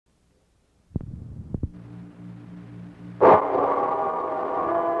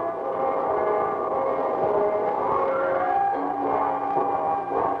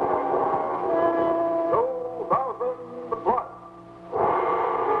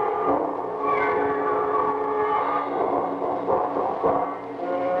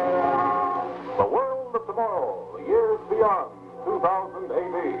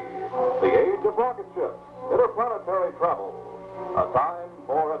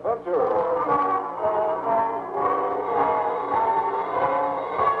adventure.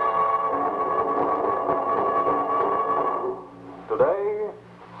 Today,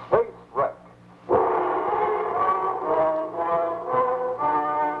 space wreck.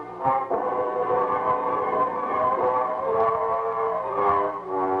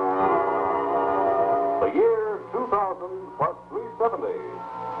 The year 2000 plus 370.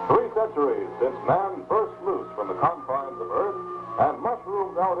 3 centuries since man first loosed from the confines of Earth and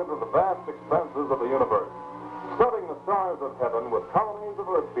mushroomed out into the vast expanses of the universe, studding the stars of heaven with colonies of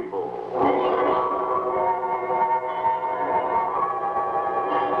Earth people.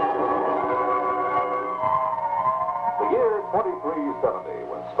 The year 2370,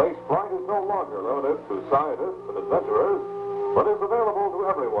 when space flight is no longer limited to scientists and adventurers, but is available to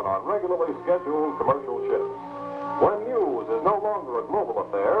everyone on regularly scheduled commercial ships. When news is no longer a global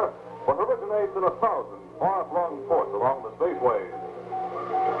affair, but originates in 1,000 far-flung ports along the spaceways.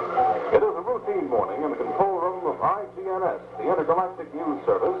 It is a routine morning in the control room of IGNS, the Intergalactic News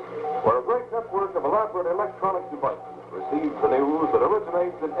Service, where a great network of elaborate electronic devices receives the news that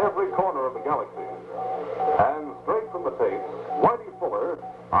originates in every corner of the galaxy. And straight from the tapes, Whitey Ford,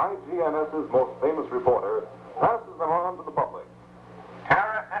 IGNS's most famous reporter, passes them on to the public.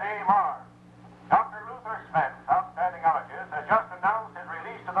 Terra City, Mars. Dr. Luther Spence, outstanding allergist, has just announced his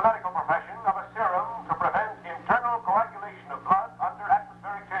release to the medical profession of a serum to prevent internal coagulation of blood under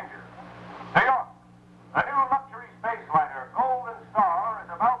atmospheric changes. New York, the new luxury space liner Goldin is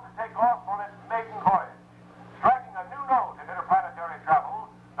about to take off on its maiden voyage. Striking a new note in interplanetary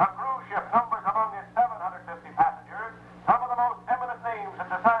travel, the cruise ship numbers among its 750 passengers some of the most eminent names in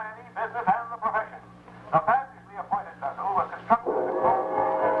society, business, and the profession. The fabulously appointed vessel was constructed as a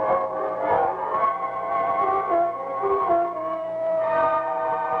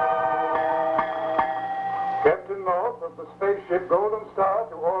Captain North of the spaceship Golden Star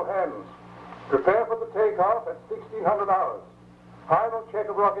to all hands. Prepare for the takeoff at 1600 hours. Final check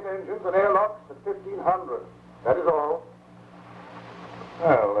of rocket engines and airlocks at 1500. That is all.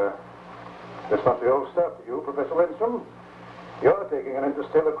 Well, this must be old stuff to you, Professor Lindstrom. You're taking an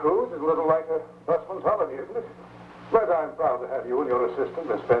interstellar cruise. It's a little like a busman's holiday, isn't it? But I'm proud to have you and your assistant,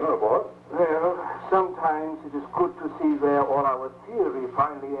 Miss Fenner, aboard. Well, sometimes it is good to see where all our theory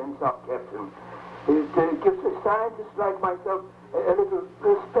finally ends up, Captain. It gives a scientist like myself a little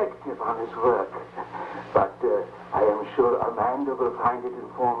perspective on his work. But I am sure Amanda will find it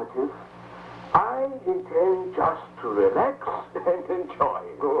informative. I intend just to relax and enjoy.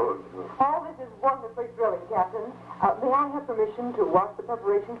 Good. All this is wonderfully thrilling, Captain. May I have permission to watch the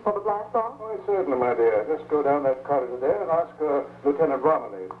preparations for the blast off? Why, certainly, my dear. Just go down that corridor there and ask Lieutenant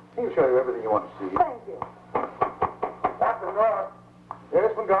Romilly. He'll show you everything you want to see. Thank you. Captain North.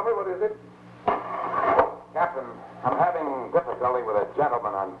 Yes, Montgomery, what is it? Captain, I'm having difficulty with a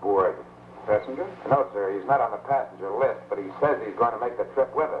gentleman on board. Passenger? No, sir, he's not on the passenger list, but he says he's going to make the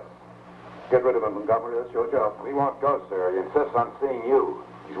trip with us. Get rid of him, Montgomery. That's your job. He won't go, sir. He insists on seeing you.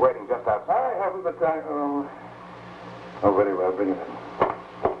 He's waiting just outside. I haven't the time. Oh, very well. Bring him in.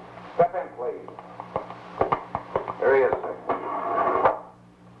 Step in, please. There he is, sir.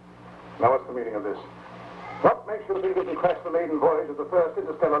 Now, what's the meaning of this? What makes you think you can crash the maiden voyage of the first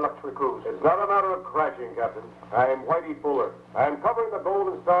interstellar luxury cruise? It's not a matter of crashing, Captain. I'm Whitey Fuller. I'm covering the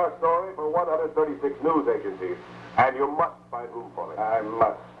Golden Star story for 136 news agencies, and you must find room for me. I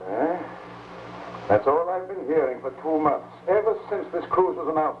must, eh? That's all I've been hearing for 2 months, ever since this cruise was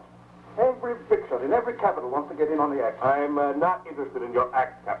announced. Every big shot in every capital wants to get in on the act. I'm not interested in your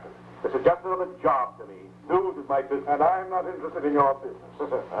act, Captain. This is just another job to me. News is my business. And I'm not interested in your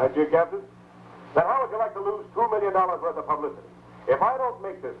business. Aren't you, Captain? Then how would you like to lose $2 million worth of publicity? If I don't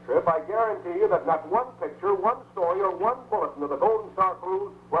make this trip, I guarantee you that not one picture, one story, or one bulletin of the Golden Star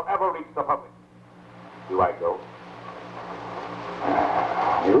cruise will ever reach the public. Do I go?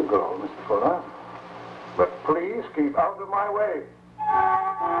 You go, Mr. Fuller. But please keep out of my way.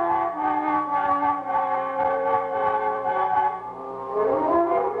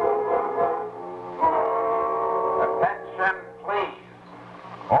 Attention, please.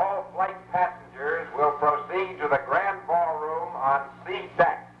 All flight passengers will proceed to the grand ballroom on C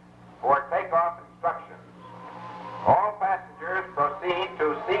deck for takeoff instructions. All passengers proceed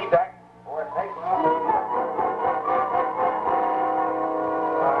to C deck for takeoff instructions.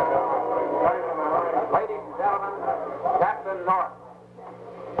 Ladies and gentlemen, Captain North.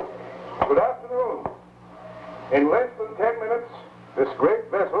 Good afternoon. In less than 10 minutes, this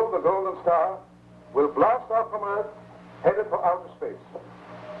great vessel, the Golden Star, will blast off from Earth, headed for outer space.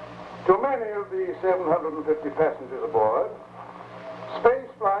 To many of the 750 passengers aboard, space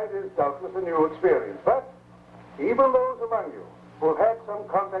flight is doubtless a new experience, but even those among you who've had some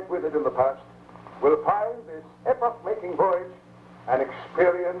contact with it in the past will find this epoch-making voyage an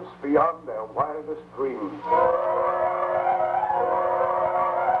experience beyond their wildest dreams.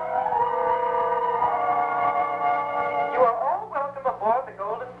 You are all welcome aboard the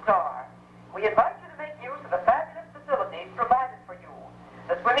Golden Star. We invite you to make use of the fabulous facilities provided for you.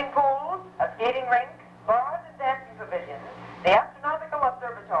 The swimming pools, a skating rink, bars and dancing pavilions, the astronomical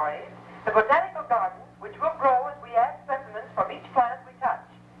observatories, the botanical gardens, which will grow as we add specimens from each planet we touch.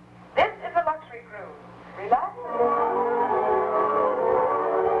 This is a luxury cruise. Relax.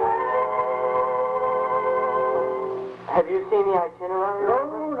 Have you seen the itinerary?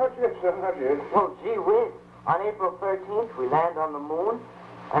 No, not yet, sir, not yet. Well, gee whiz. On April 13th, we land on the moon,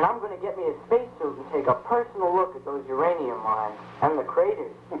 and I'm going to get me a spacesuit and take a personal look at those uranium mines and the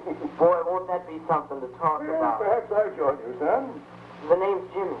craters. Boy, won't that be something to talk Well, about. perhaps I'll join you, son. The name's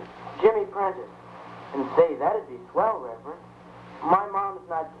Jimmy Prentice. And say, that'd be swell, Reverend. My mom's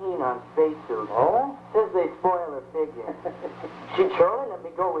not keen on spacesuits. Oh? Says they spoil her figure. She'd surely let me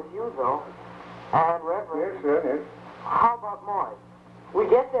go with you, though. And, Reverend, Yes, sir, yes. how about Mars? We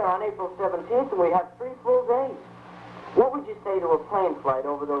get there on April 17th, and we have 3 full days. What would you say to a plane flight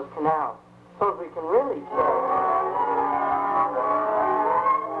over those canals? So we can really say.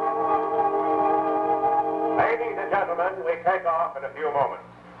 Ladies and gentlemen, we take off in a few moments.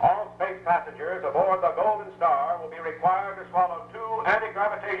 All space passengers aboard the Golden Star will be required to swallow 2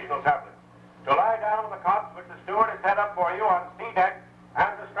 anti-gravitational tablets, to lie down on the cots which the steward has set up for you on C deck,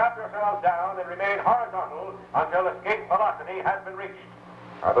 and to strap yourselves down and remain horizontal until escape velocity has been reached.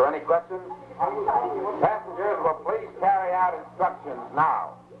 Are there any questions? Passengers will please carry out instructions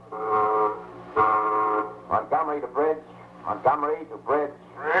now. Montgomery to bridge. Montgomery to bridge.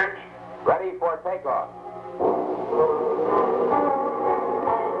 Bridge. Ready for takeoff.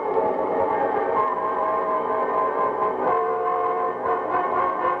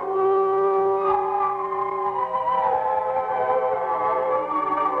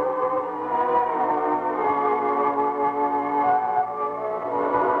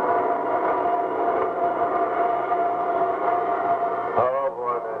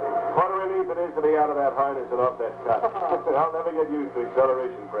 Out of that harness and off that cot. I'll never get used to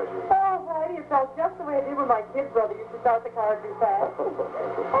acceleration pressure. Oh, Whitey, it felt just the way it did when my kid brother used to start the car too fast.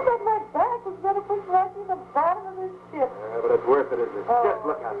 I bet my back was going to push right to the bottom of this ship. Yeah, but it's worth it, isn't it? Just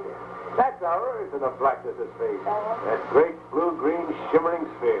look out there. That's ours in the blackness of space. That great blue-green shimmering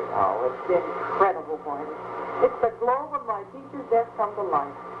sphere. Oh, it's incredible, Whitey. It's the globe of my teacher's desk come to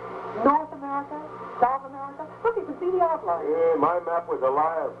life. North America, South America. Look, you can see the outline. Yeah, my map was a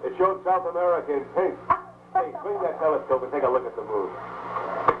liar. It showed South America in pink. Hey, swing that telescope and take a look at the moon.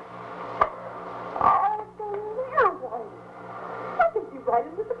 Oh, it's there, Whitey. I can see right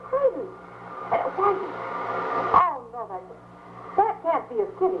into the crater. Whitey. Oh, no, that can't be a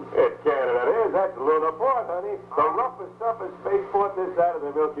city. It can, and it is. That's Luna Port, honey. The roughest, toughest spaceport this side of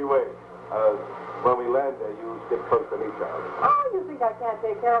the Milky Way. When we land there, you stick close to me, Charlie. Oh, you think I can't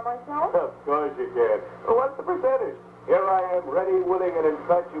take care of myself? Of course you can. Well, what's the percentage? Here I am, ready, willing, and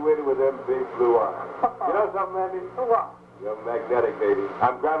infatuated with them big blue eyes. You know something, Andy? What? You're magnetic, baby.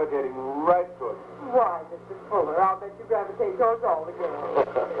 I'm gravitating right towards you. Why, Mr. Fuller, I'll bet you gravitate towards all the girls.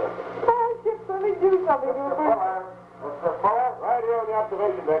 Oh, ships really do something to a person. Mr. Fuller? Right here on the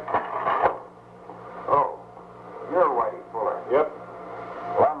observation deck. Oh, you're Whitey Fuller. Yep.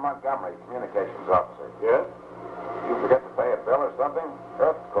 Well, I'm Montgomery, communications officer. Yes? You forget to pay a bill or something?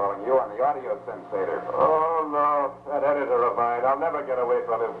 Earth's calling you on the audio sensator. Oh, no. That editor of mine. I'll never get away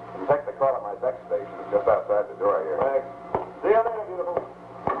from him. You can take the call at my deck station. It's just outside the door here. Thanks. See you later, beautiful.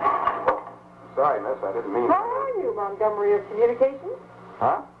 Sorry, miss, I didn't mean How are you, Montgomery of Communications?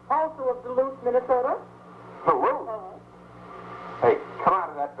 Huh? Also of Duluth, Minnesota? Hello? Hey, come out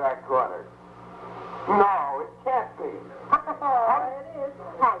of that back corner. No, it can't be. It is.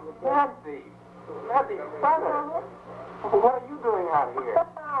 How you doing? Nancy. Nancy, brother. What are you doing out here?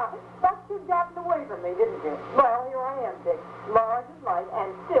 Thought you'd gotten away from me, didn't you? Well, here I am, Dick. Large as life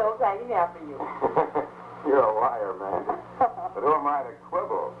and still dragging after you. You're a liar, man. But who am I to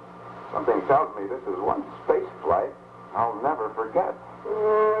quibble? Something tells me this is one space flight I'll never forget.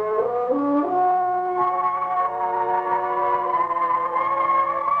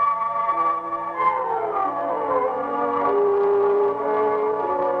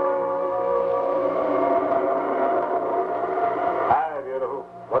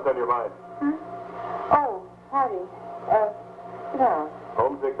 What's on your mind? Oh, Patty. Sit down.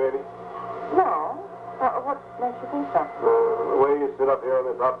 Homesick, baby? No. What makes you think so? The way you sit up here on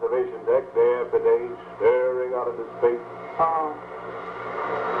this observation deck day after day, staring out into space. Oh,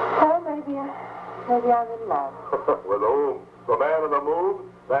 maybe Maybe I'm in love. With whom? The man on the moon?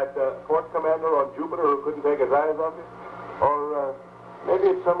 That port commander on Jupiter who couldn't take his eyes off you? Or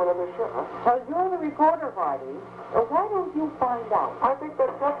maybe it's someone on the ship, huh? Well, you're the reporter, Whitey. Well, why don't you find out? I think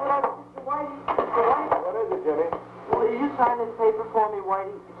that's just what I was Mr. Whitey. Mr. Whitey? What is it, Jenny? Will you sign this paper for me,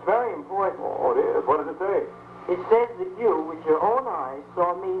 Whitey? It's very important. Oh, it is. What does it say? It says that you, with your own eyes,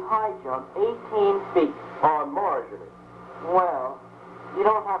 saw me high jump 18 feet. On Mars, you mean? Well, you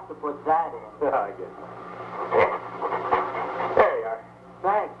don't have to put that in. I guess not. There you are.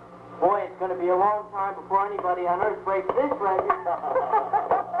 Thanks. Boy, it's going to be a long time before anybody on Earth breaks this record.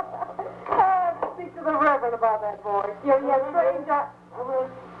 Speak to the Reverend about that boy. You're strange.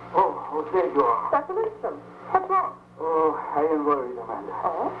 Oh, there you are. Dr. Winston, what's wrong? Oh, I am worried, Amanda.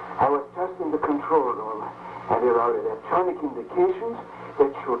 Oh? I was just in the control room, and there are electronic indications that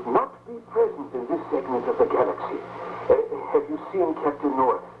should not be present in this segment of the galaxy. Have you seen Captain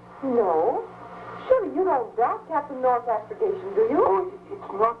North? No. Surely you don't doubt Captain North's astrogation, do you? Oh,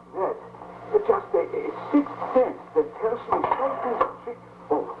 it's not that. It's just a sixth sense that tells me something.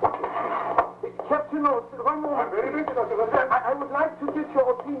 Oh, Captain North, one moment. I'm very busy, Dr. Winston. I would like to get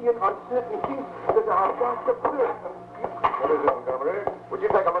your opinion on certain things that are about to occur. What is it, Montgomery? Would you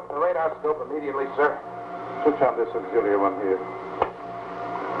take a look at the radar scope immediately, sir? Switch on this auxiliary one here.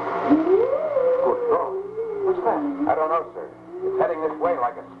 Good Lord. What's that? I don't know, sir. It's heading this way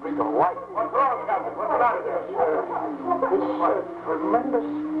like a streak of light. What's wrong, Captain? What's the matter there? It's a tremendous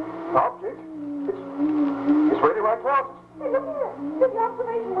object. It's really right towards us. Hey, look here. Here's the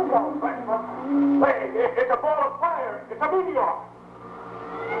observation window. Hey, it's a ball of fire. It's a meteor.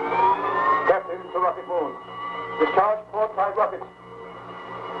 Captain, it's a rocket moon. Discharge port 5 rockets.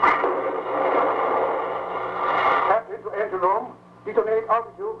 Captain, to engine room. Detonate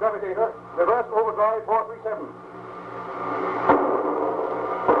altitude, gravitator. Reverse overdrive 437.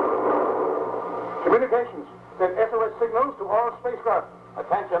 Communications. Send SOS signals to all spacecraft.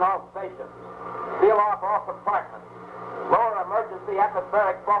 Attention all stations. Seal off all compartments. Lower emergency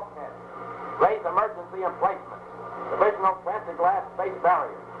atmospheric bulkhead. Raise emergency emplacement. Divisional transit-glass space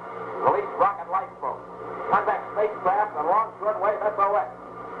barrier. Release rocket lifeboat. Contact spacecraft and long shortwave SOS.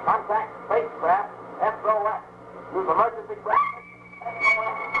 Contact spacecraft SOS. Use emergency bracket.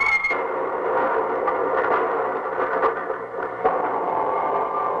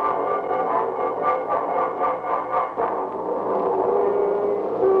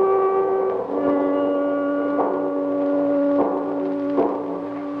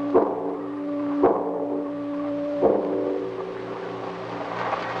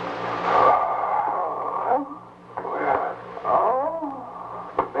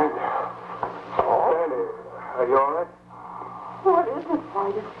 Are you all right? What is it,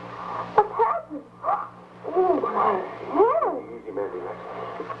 Whitey? What's happened? Oh, my head. Easy, Mandy.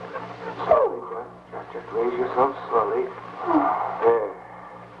 Slowly, just raise yourself slowly. There.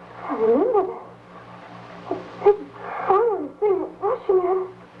 I remember that. Big fiery thing rushing at us.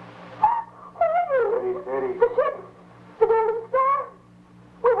 What is it? Steady, steady. The ship. The Golden Star.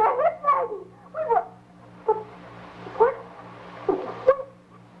 We were hit, Whitey. We were... What? Look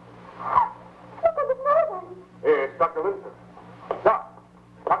at the snow, Whitey. Hey, it's Dr. Linton. Doc.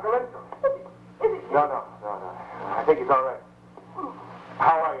 Dr. Linton. Is it... No. I think he's all right.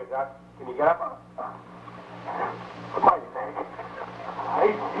 How are you, Doc? Can you get up? My leg. I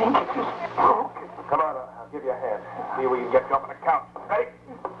think it is broken. Come on, I'll give you a hand. See if we can get you up on the couch. Ready?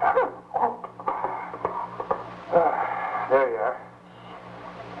 There you are.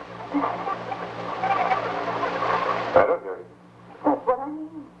 I don't hear you. That's what I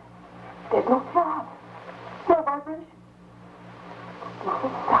mean. There's no throb. No vibration. Not a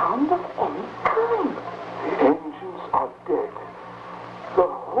sound of any kind. The engines are dead. The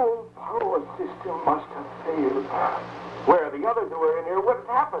whole power system must have failed. Where the others who were in here, what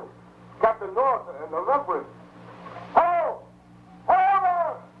happened? Captain North and the Reverend. Hello!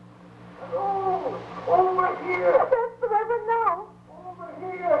 Hello! Oh, over here! That's the Reverend now. Over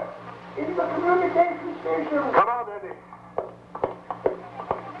here! In the communication station! Come on, Eddie.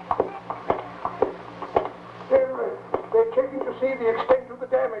 They're checking to see the extent of the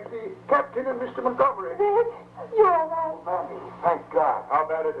damage. The captain and Mr. Montgomery. Dick, you're all right. Mandy, thank God. How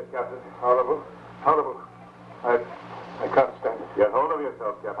bad is it, Captain? Horrible. Horrible. I can't stand it. Get hold of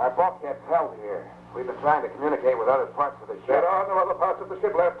yourself, Captain. Our bulkhead's held here. We've been trying to communicate with other parts of the ship. There are no other parts of the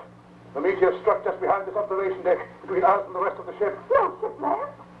ship left. The meteor struck just behind this observation deck, between us and the rest of the ship. No ship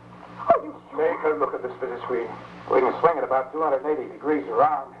left. Are you sure? Take a look at this visit screen. We can swing it about 280 degrees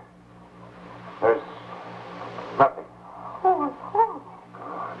around. There's nothing. Oh, it's horrible.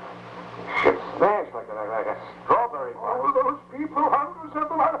 Ship smashed like a strawberry All bomb. those people, hundreds of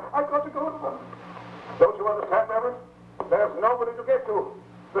them. I've got to go to them. Don't you understand, Reverend? There's nobody to get to.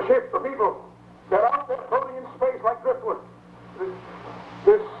 The ship, the people, they're out there floating in space like driftwood.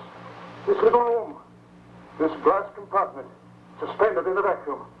 This little room, this glass compartment, suspended in a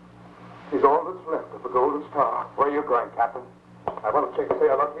vacuum, is all that's left of the Golden Star. Where are you going, Captain? I want to check the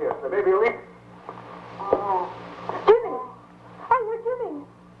sail up here. There may be a leak. Oh. Jimmy! I hear Jimmy!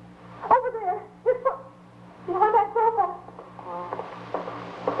 Over there! Behind that sofa!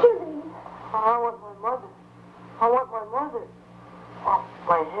 Jimmy! I want my mother. Oh,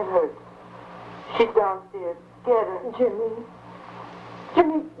 my head hurts. She's downstairs. Get her.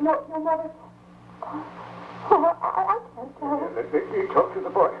 Jimmy, no, your mother... Oh, I can't tell her. Let me talk to the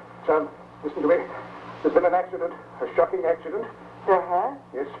boy. Son, listen to me. There's been an accident, a shocking accident. There has?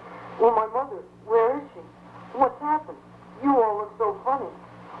 Yes. Well, my mother, where is she? What's happened? You all look so funny.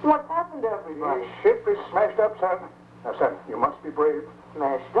 What's happened to everybody? The ship is smashed up, son. Now, son, you must be brave.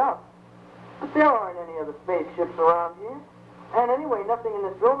 Smashed up. But there aren't any other spaceships around here. And anyway, nothing in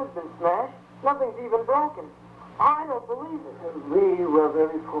this room has been smashed. Nothing's even broken. I don't believe it. We were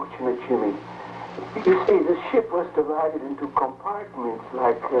very fortunate, Jimmy. You see, the ship was divided into compartments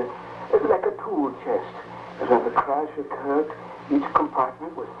like a tool chest. And when the crash occurred, each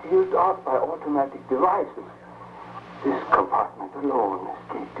compartment was sealed off by automatic devices. This compartment alone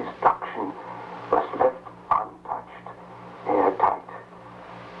escaped destruction, was left untouched, airtight.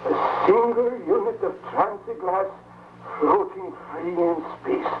 A single unit of transiglass floating free in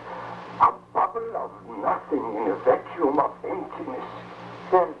space. A bubble of nothing in a vacuum of emptiness.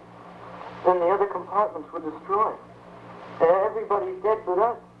 Then the other compartments were destroyed. Everybody's dead but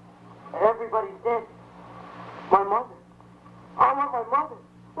us. Everybody's dead. My mother. I want my mother.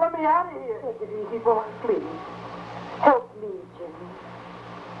 Let me out of here. Take it easy, boy, please. Help me, Jimmy.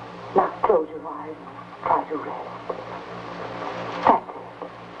 Now close your eyes and try to rest. That's it.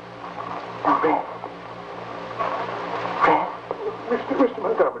 Now rest. Mr.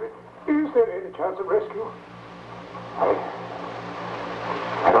 Montgomery, is there any chance of rescue?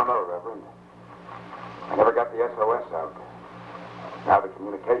 I don't know, Reverend. I never got the SOS out. Now the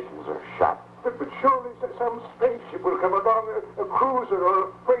communications are shot. But surely some spaceship will come along, a cruiser or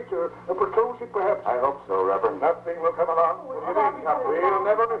a freighter, a patrol ship perhaps. I hope so, Reverend. Nothing will come along. What do you mean, Captain? We'll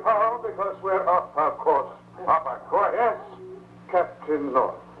never be found because we're off our course. Off our course? Yes, Captain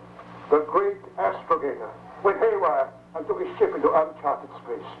North, the great astrogator, went haywire and took his ship into uncharted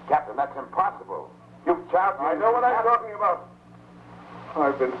space. Captain, that's impossible. You've charged me. I know what I'm talking about.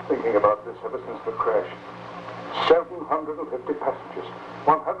 I've been thinking about this ever since the crash. 750 passengers,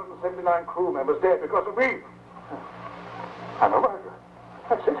 179 crew members dead because of me. And a murder.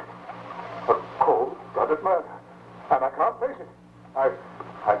 That's it. A cold-blooded murder. And I can't face it.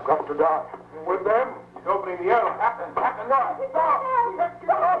 I've got to die. With them. He's opening the air. Captain, no. Stop. You can't get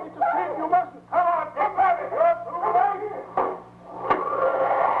off. It's a sin. You mustn't. Come on, get ready. You're through right.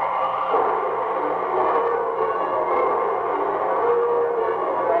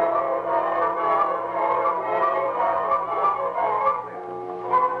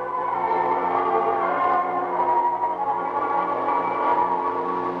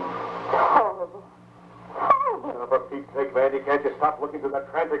 Mandy, can't you stop looking through that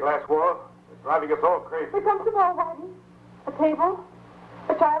transit-glass wall? It's driving us all crazy. Here comes the ball, Whitey. A table,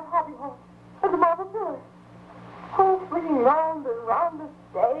 a child's hobby horse, and a marble pillar. Oh, swinging round and round us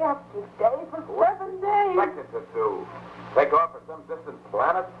day after day for 11 days. What's it to do? Take off for some distant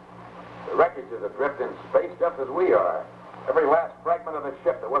planet? The wreckage is adrift in space just as we are. Every last fragment of the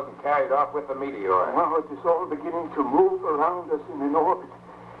ship that wasn't carried off with the meteor. Now it is all beginning to move around us in an orbit.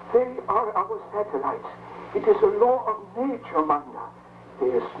 They are our satellites. It is a law of nature, Manda.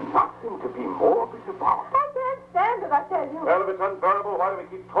 There's nothing to be morbid about. I can't stand it, I tell you. Well, if it's unbearable, why do we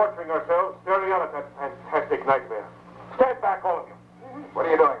keep torturing ourselves, staring out at that fantastic nightmare? Stand back, all of you. What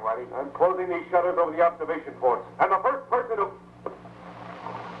are you doing, Whitey? I'm closing these shutters over the observation ports. And the first person who...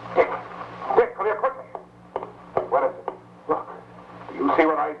 Dick, come here quickly. What is it? Look, do you see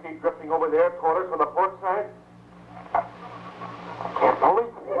what I see drifting over there toward us from the port side? Can't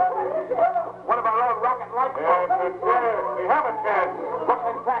believe it. One of our own rocket lifeboats. Yes, it's there. We have a chance. What's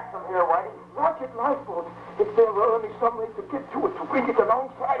in back from here, Whitey? Rocket lifeboat. If there were only some way to get to it, to bring it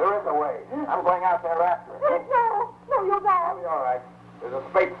alongside. There is a way. I'm going out there after it. No, you'll die. I'll be all right. There's a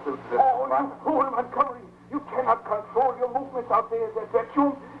space suit in this Oh, you compartment. fool, Montgomery. You cannot control your movements out there in that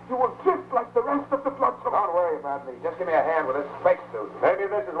vacuum. You will drift like the rest of the flotsam. Don't worry about me. Just give me a hand with this space suit. Maybe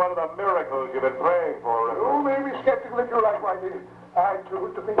this is one of the miracles you've been praying for. You may be skeptical if you like, Whitey. I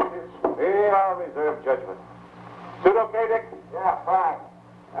choose to think it is. I'll reserve judgment. Suit okay, Dick? Yeah, fine.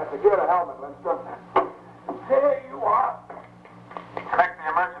 That's a good helmet, Lindstrom. There you are. Connect the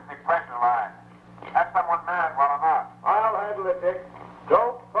emergency pressure line. That's Handle it, Dick.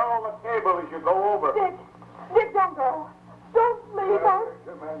 Don't foul the cable as you go over. Dick, don't go. Don't leave us.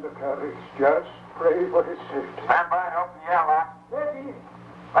 Commander Carey, just pray for his safety. Stand by and open the airlock. Ready?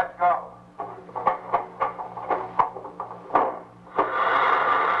 Let's go.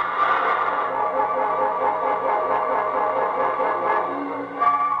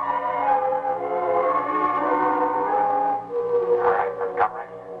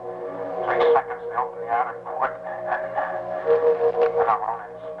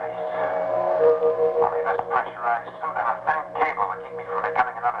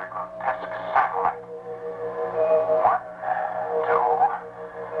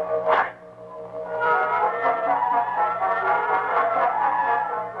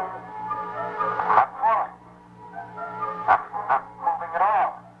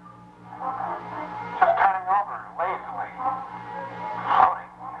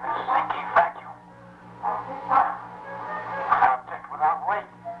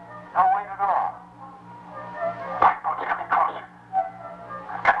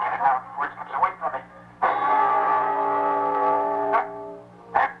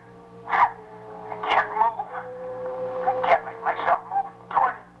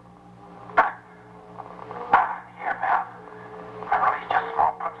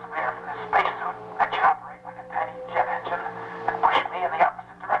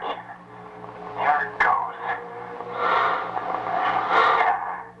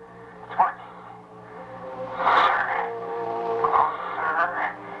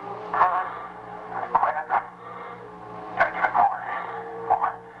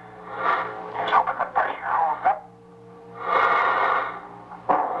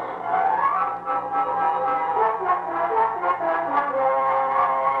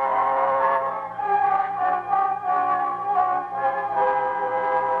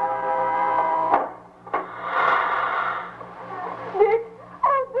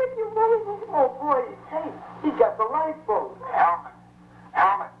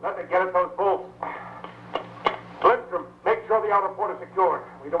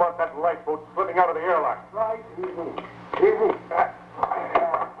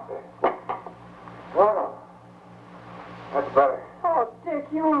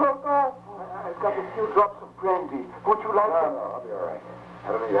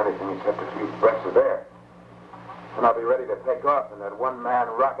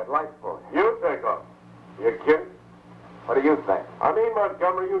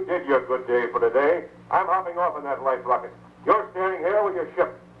 You did your good day for today. I'm hopping off in that light rocket. You're standing here with your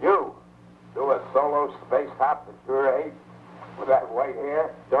ship. You do a solo space hop at your age with that white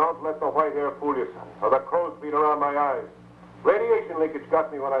hair? Don't let the white hair fool you, son, or the crow's feet around my eyes. Radiation leakage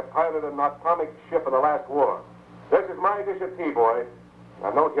got me when I piloted an atomic ship in the last war. This is my dish of tea, boy.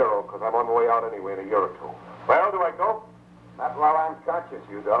 I'm no hero, because I'm on my way out anyway in a year or two. Well, do I go? Not while I'm conscious,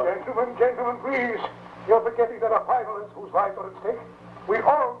 you don't. Gentlemen, please. You're forgetting there are finalists whose lives are at stake. We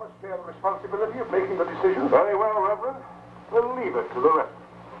all must bear the responsibility of making the decision. Very well, Reverend. We'll leave it to the rest.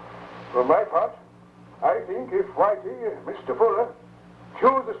 For my part, I think if Whitey, Mr. Fuller,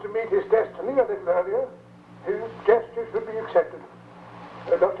 chooses to meet his destiny a little earlier, his gesture should be accepted.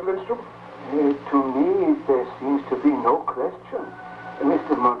 Dr. Lindstrom? To me, there seems to be no question.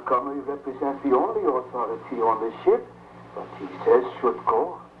 Mr. Montgomery represents the only authority on the ship, but he says should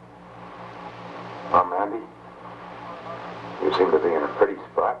go. Oh, Mandy, you seem to be in a pretty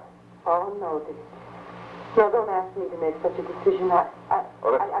spot. Oh, no, Dick. No, don't ask me to make such a decision. Oh,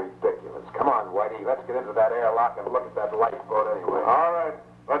 that's ridiculous. Come on, Whitey. Let's get into that airlock and look at that lifeboat anyway. All right,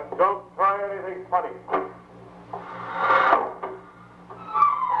 but don't try anything funny.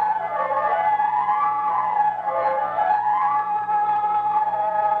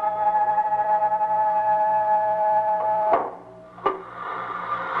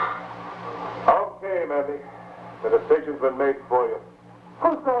 Okay, Mandy. The decision's been made for you.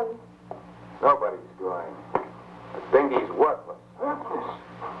 Who's going? Nobody's going. The dinghy's worthless. Worthless?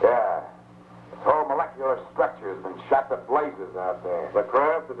 Yeah. Its whole molecular structure has been shot to blazes out there. The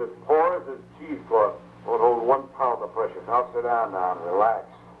craft is as porous as cheesecloth. Won't hold 1 pound of pressure. Now sit down now and relax.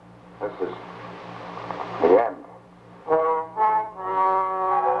 This is the end.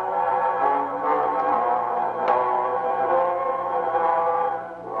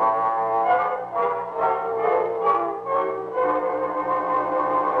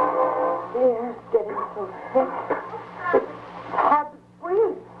 It's hard to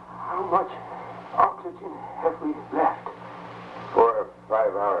breathe. How much oxygen have we left? 4 or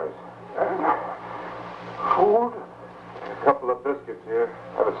 5 hours. And food? A couple of biscuits here.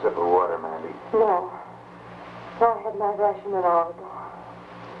 Have a sip of water, Mandy. No. I had my ration an hour ago.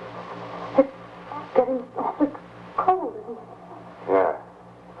 It's getting awfully cold, isn't it?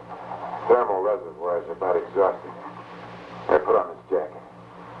 reservoirs are about exhausted. Here, put on this jacket.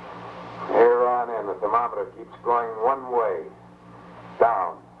 Here on in, the thermometer keeps going one way.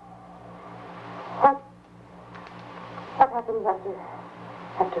 Down. What happens after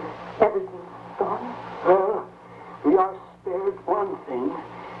everything's gone? Well, we are spared one thing,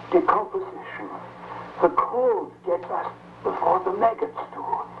 decomposition. The cold gets us before the maggots do.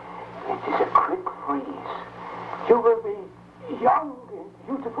 It is a quick freeze. You will be young and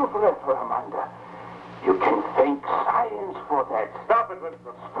beautiful forever, Amanda. You can thank science for that. Stop it,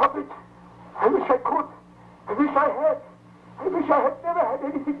 Winston. Stop it. I wish I could. I wish I had. I wish I had never had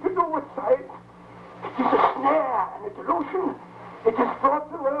anything to do with science. It is a snare and a delusion. It has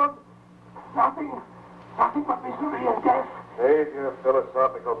brought the world nothing but misery and death. Save your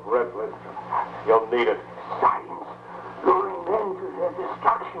philosophical breath, Winston. You'll need it. Science, luring men to their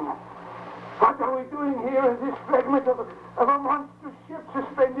destruction. What are we doing here in this fragment of a monstrous ship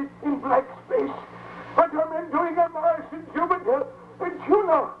suspended in black space? What are men doing on Mars and Jupiter and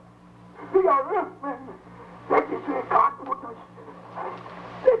Juno? We are Earthmen. That is where God put us.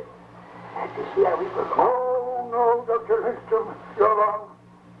 That is where we belong. Oh, no, Dr. Lindstrom, you're wrong.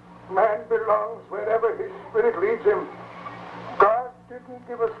 Man belongs wherever his spirit leads him. God didn't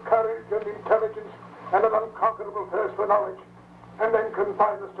give us courage and intelligence and an unconquerable thirst for knowledge, and then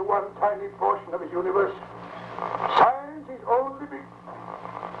confine us to one tiny portion of his universe. Science is only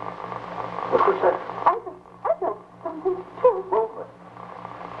What was that? I felt something too. Movement.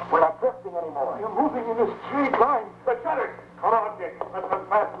 We're not drifting anymore. You're moving in a straight line. The shutters! Come on, Dick. Let's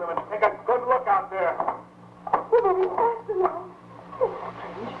unfasten them and take a good look out there. We're moving faster now. It's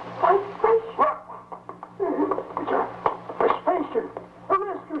strange. Vibration. Look! It's a spaceship. A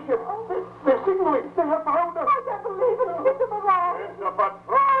rescue ship. They're signaling. They have found us. I can't believe it. It's a mirage. It's a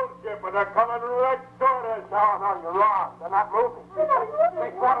patrol ship, and they're coming right toward us. No, you're wrong. They're not moving. They're not moving.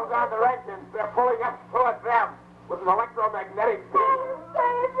 They throttled down their engines. They're pulling us towards them with an electromagnetic field.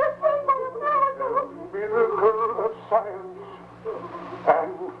 It's just made by a miracle. Miracle of science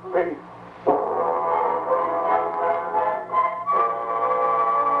and faith.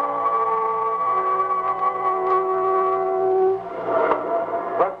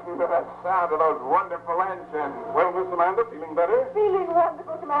 Listen to the sound of those wonderful engines. Well, Miss Amanda, feeling better? Feeling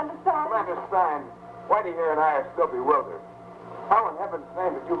wonderful, Commander Stein. Commander Stein, Whitey here and I are still bewildered. How in heaven's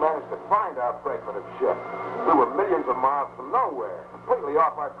name did you manage to find our fragment of ship? We were millions of miles from nowhere, completely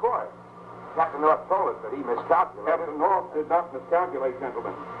off our course. Captain North told us that he miscalculated. Captain North did not miscalculate,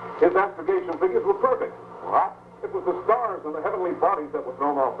 gentlemen. His astrogation figures were perfect. What? It was the stars and the heavenly bodies that were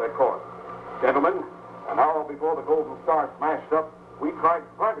thrown off their course. Gentlemen, an hour before the Golden Star smashed up, we tried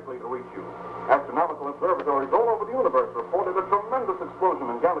frantically to reach you. Astronomical observatories all over the universe reported a tremendous explosion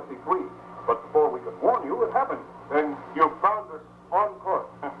in Galaxy 3. But before we could warn you, it happened. Then you found us on course.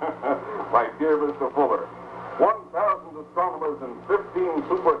 My dear Mr. Fuller, 1,000 astronomers and 15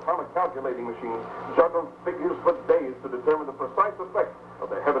 superatomic calculating machines juggled figures for days to determine the precise effect of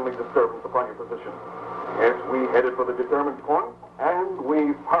the heavenly disturbance upon your position. Yes, we headed for the determined point, and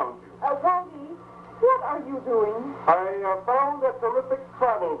we found you. Whitey, what are you doing? I found a terrific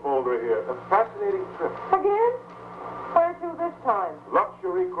travel folder here. A fascinating trip. Again? Where to this time?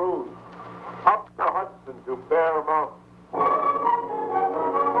 Luxury cruise. Up the Hudson to Bear